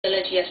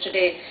village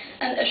yesterday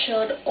and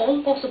assured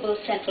all possible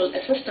central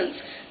assistance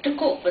to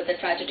cope with the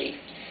tragedy.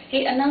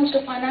 He announced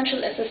a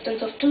financial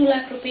assistance of 2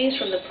 lakh rupees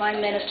from the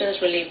Prime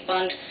Minister's Relief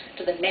Fund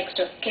to the next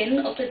of kin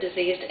of the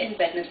deceased in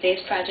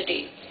Wednesday's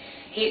tragedy.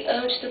 He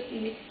urged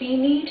the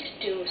need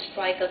to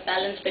strike a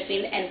balance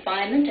between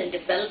environment and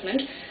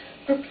development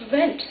to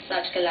prevent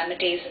such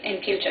calamities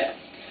in future.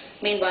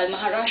 Meanwhile,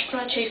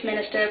 Maharashtra Chief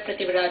Minister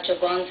Prithviraj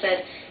Chavan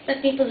said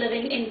that people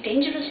living in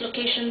dangerous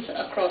locations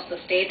across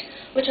the state,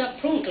 which are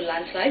prone to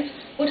landslides,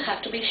 would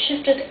have to be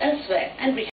shifted elsewhere and